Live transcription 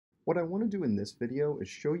What I want to do in this video is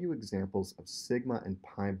show you examples of sigma and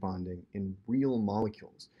pi bonding in real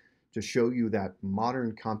molecules to show you that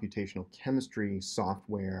modern computational chemistry,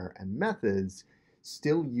 software, and methods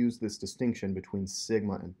still use this distinction between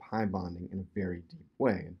sigma and pi bonding in a very deep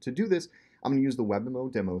way. And to do this, I'm going to use the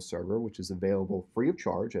WebMO demo server, which is available free of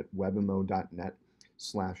charge at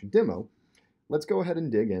webmo.net/demo. Let's go ahead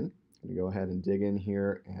and dig in. I'm going to go ahead and dig in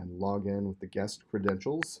here and log in with the guest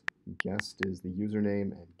credentials. Guest is the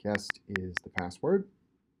username and guest is the password.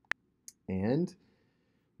 And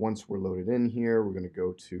once we're loaded in here, we're going to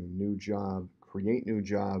go to new job, create new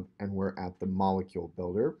job, and we're at the molecule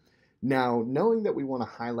builder. Now, knowing that we want to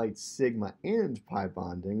highlight sigma and pi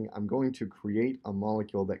bonding, I'm going to create a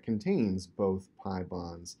molecule that contains both pi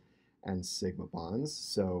bonds and sigma bonds.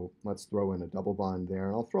 So let's throw in a double bond there,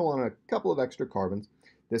 and I'll throw on a couple of extra carbons.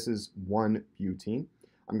 This is 1-butene.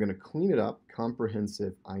 I'm going to clean it up,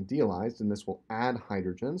 comprehensive idealized, and this will add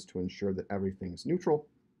hydrogens to ensure that everything's neutral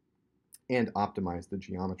and optimize the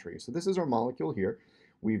geometry. So this is our molecule here.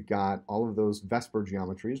 We've got all of those Vesper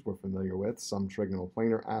geometries we're familiar with, some trigonal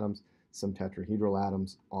planar atoms, some tetrahedral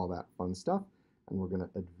atoms, all that fun stuff. And we're going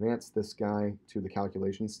to advance this guy to the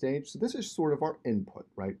calculation stage. So this is sort of our input,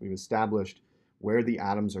 right? We've established where the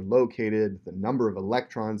atoms are located, the number of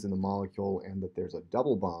electrons in the molecule, and that there's a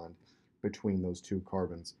double bond between those two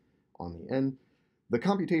carbons on the end. The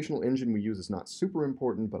computational engine we use is not super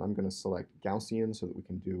important, but I'm going to select Gaussian so that we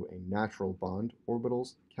can do a natural bond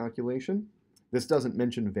orbitals calculation. This doesn't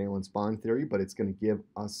mention valence bond theory, but it's going to give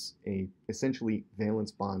us a essentially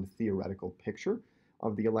valence bond theoretical picture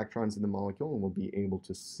of the electrons in the molecule, and we'll be able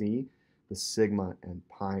to see the sigma and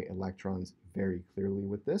pi electrons very clearly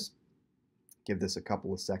with this. Give this a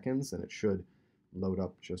couple of seconds and it should load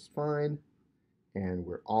up just fine. And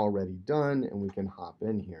we're already done, and we can hop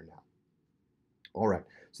in here now. All right,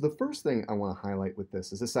 so the first thing I want to highlight with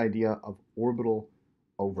this is this idea of orbital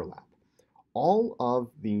overlap. All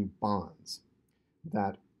of the bonds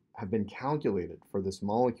that have been calculated for this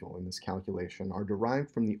molecule in this calculation are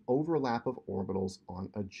derived from the overlap of orbitals on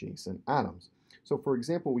adjacent atoms. So for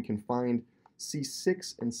example, we can find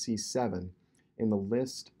C6 and C7 in the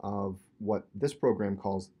list of what this program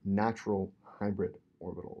calls natural hybrid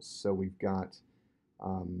orbitals. So we've got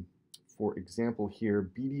for example here,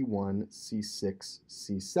 BD1, C6,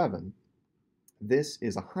 C7. This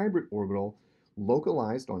is a hybrid orbital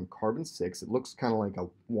localized on carbon 6. It looks kind of like a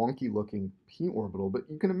wonky looking p orbital, but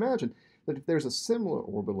you can imagine that if there's a similar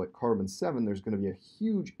orbital at carbon 7, there's going to be a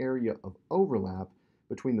huge area of overlap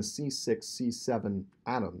between the C6, C7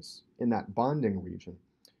 atoms in that bonding region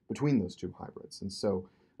between those two hybrids. And so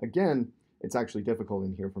again, it's actually difficult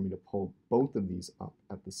in here for me to pull both of these up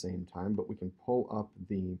at the same time, but we can pull up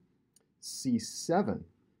the C7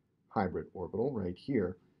 hybrid orbital right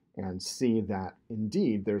here and see that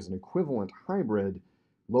indeed there's an equivalent hybrid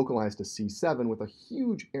localized to C7 with a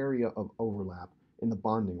huge area of overlap in the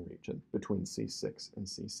bonding region between C6 and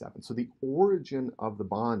C7. So the origin of the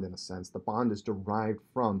bond, in a sense, the bond is derived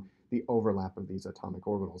from the overlap of these atomic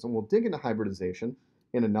orbitals. And we'll dig into hybridization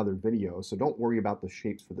in another video, so don't worry about the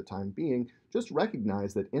shapes for the time being. Just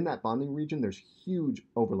recognize that in that bonding region, there's huge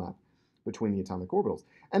overlap between the atomic orbitals.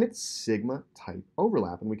 And it's sigma type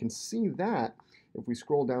overlap. And we can see that if we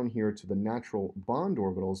scroll down here to the natural bond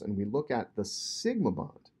orbitals and we look at the sigma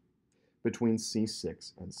bond between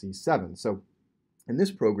C6 and C7. So in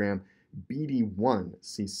this program, BD1,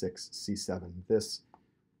 C6, C7, this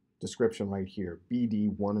description right here,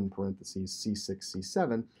 BD1 in parentheses, C6,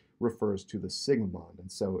 C7, refers to the sigma bond.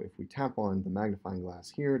 And so if we tap on the magnifying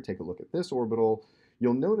glass here, take a look at this orbital,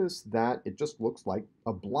 you'll notice that it just looks like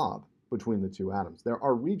a blob between the two atoms. There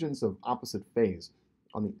are regions of opposite phase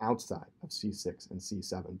on the outside of C6 and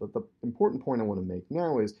C7, but the important point I want to make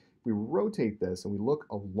now is if we rotate this and we look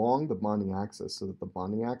along the bonding axis so that the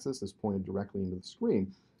bonding axis is pointed directly into the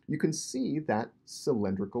screen, you can see that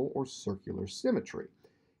cylindrical or circular symmetry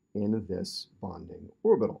in this bonding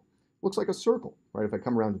orbital. Looks like a circle, right? If I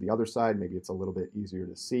come around to the other side, maybe it's a little bit easier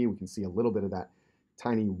to see. We can see a little bit of that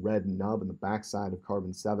tiny red nub in the backside of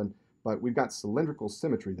carbon 7, but we've got cylindrical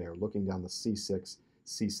symmetry there looking down the C6,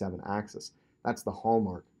 C7 axis. That's the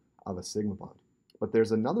hallmark of a sigma bond. But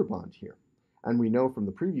there's another bond here, and we know from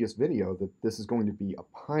the previous video that this is going to be a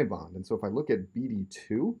pi bond. And so if I look at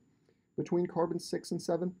BD2 between carbon 6 and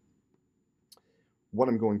 7, what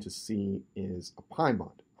I'm going to see is a pi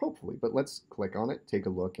bond. Hopefully, but let's click on it, take a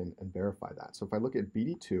look, and verify that. So if I look at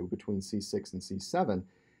BD2 between C6 and C7,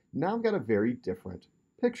 now I've got a very different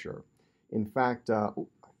picture. In fact, I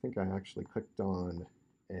think I actually clicked on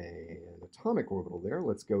an atomic orbital there.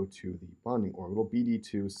 Let's go to the bonding orbital,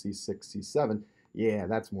 BD2, C6, C7. Yeah,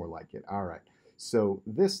 that's more like it. All right. So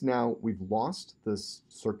this now, we've lost this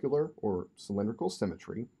circular or cylindrical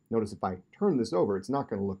symmetry. Notice if I turn this over, it's not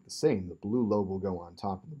going to look the same. The blue lobe will go on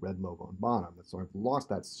top and the red lobe on bottom. And so I've lost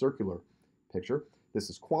that circular picture. This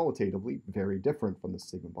is qualitatively very different from the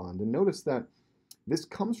sigma bond. And notice that this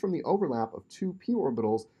comes from the overlap of two p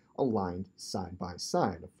orbitals aligned side by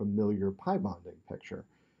side, a familiar pi bonding picture,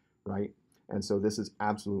 right? And so this is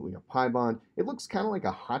absolutely a pi bond. It looks kind of like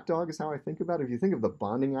a hot dog is how I think about it. If you think of the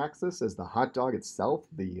bonding axis as the hot dog itself,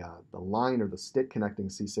 the line or the stick connecting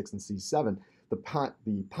C6 and C7, the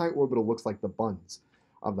pi orbital looks like the buns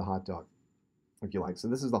of the hot dog, if you like. So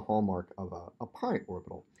this is the hallmark of a pi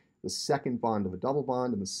orbital. The second bond of a double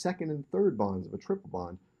bond and the second and third bonds of a triple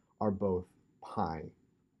bond are both pi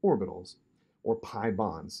orbitals, or pi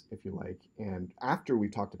bonds, if you like. And after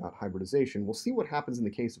we've talked about hybridization, we'll see what happens in the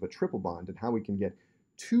case of a triple bond and how we can get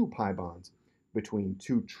two pi bonds between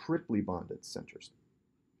two triply bonded centers.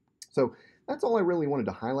 So that's all I really wanted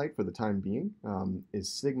to highlight for the time being, is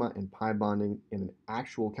sigma and pi bonding in an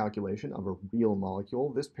actual calculation of a real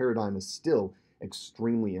molecule. This paradigm is still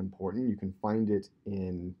extremely important. You can find it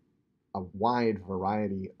in a wide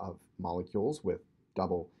variety of molecules with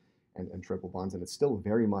double and triple bonds, and it's still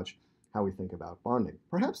very much how we think about bonding.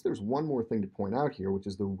 Perhaps there's one more thing to point out here, which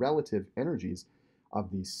is the relative energies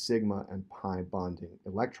of the sigma and pi bonding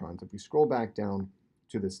electrons. If we scroll back down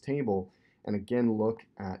to this table and again look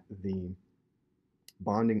at the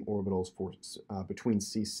bonding orbitals for between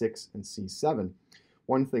C6 and C7,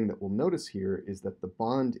 one thing that we'll notice here is that the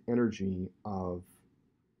bond energy of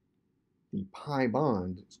the pi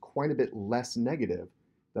bond is quite a bit less negative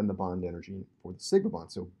than the bond energy for the sigma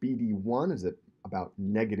bond. So BD1 is at about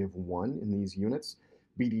 -1 in these units.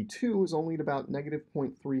 BD2 is only at about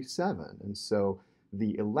 -0.37. And so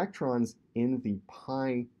the electrons in the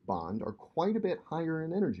pi bond are quite a bit higher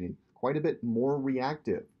in energy, quite a bit more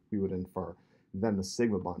reactive, we would infer, than the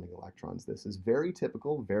sigma bonding electrons. This is very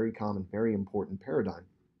typical, very common, very important paradigm.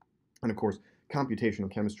 And of course, computational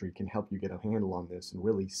chemistry can help you get a handle on this and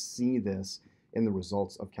really see this in the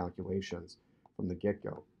results of calculations from the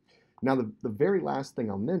get-go. Now, the very last thing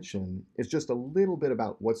I'll mention is just a little bit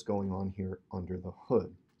about what's going on here under the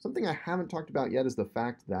hood. Something I haven't talked about yet is the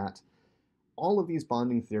fact that all of these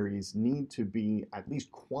bonding theories need to be at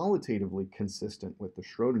least qualitatively consistent with the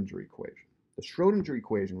Schrodinger equation. The Schrodinger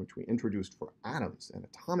equation, which we introduced for atoms and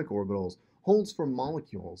atomic orbitals, holds for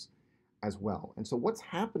molecules as well. And so what's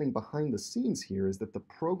happening behind the scenes here is that the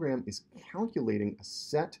program is calculating a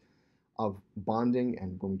set of bonding,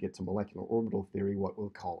 and when we get to molecular orbital theory, what we'll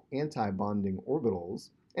call anti-bonding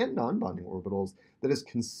orbitals and non-bonding orbitals that is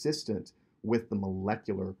consistent with the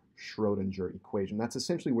molecular Schrodinger equation. That's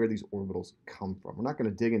essentially where these orbitals come from. We're not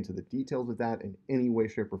going to dig into the details of that in any way,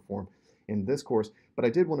 shape, or form in this course, but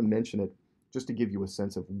I did want to mention it just to give you a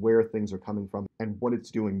sense of where things are coming from and what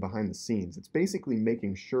it's doing behind the scenes. It's basically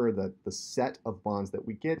making sure that the set of bonds that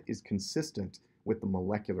we get is consistent with the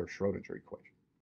molecular Schrodinger equation.